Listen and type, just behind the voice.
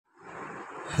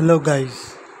Hello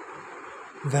guys,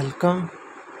 welcome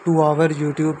to our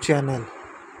YouTube channel.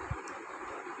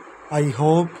 I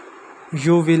hope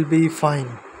you will be fine.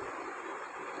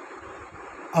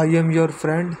 I am your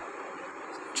friend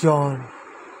John.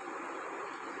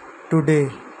 Today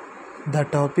the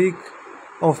topic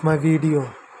of my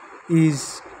video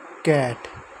is cat.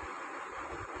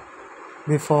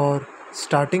 Before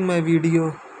starting my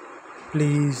video,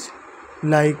 please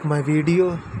like my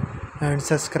video and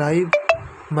subscribe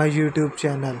my YouTube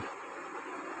channel.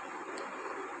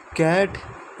 Cat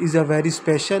is a very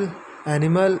special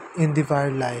animal in the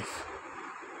wildlife.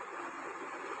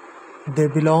 They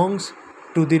belongs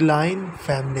to the lion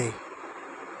family.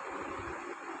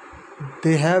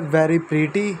 They have very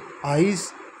pretty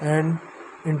eyes and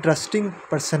interesting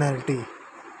personality.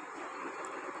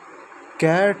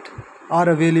 Cats are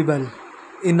available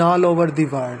in all over the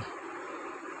world.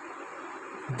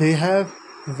 They have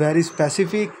very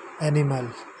specific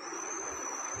animals.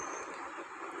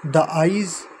 The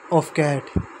eyes of cat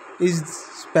is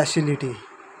specialty.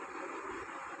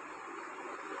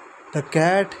 The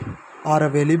cat are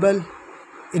available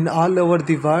in all over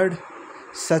the world,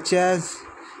 such as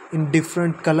in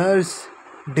different colors,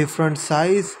 different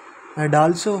size, and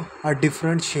also are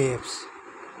different shapes.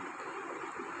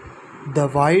 The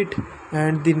white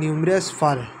and the numerous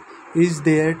fur is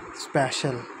their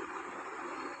special.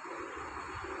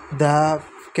 The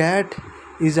cat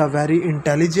is a very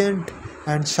intelligent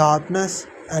and sharpness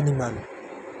animal.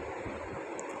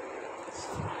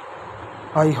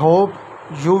 I hope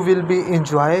you will be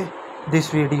enjoy this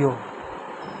video.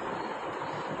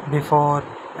 Before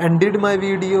ended my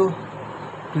video,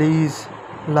 please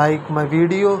like my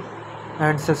video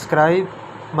and subscribe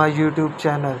my YouTube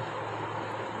channel.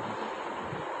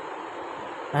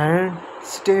 And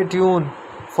stay tuned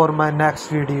for my next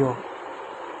video.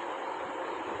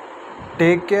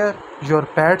 Take care your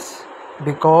pets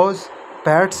because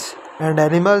pets and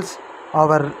animals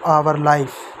are our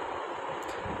life.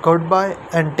 Goodbye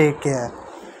and take care.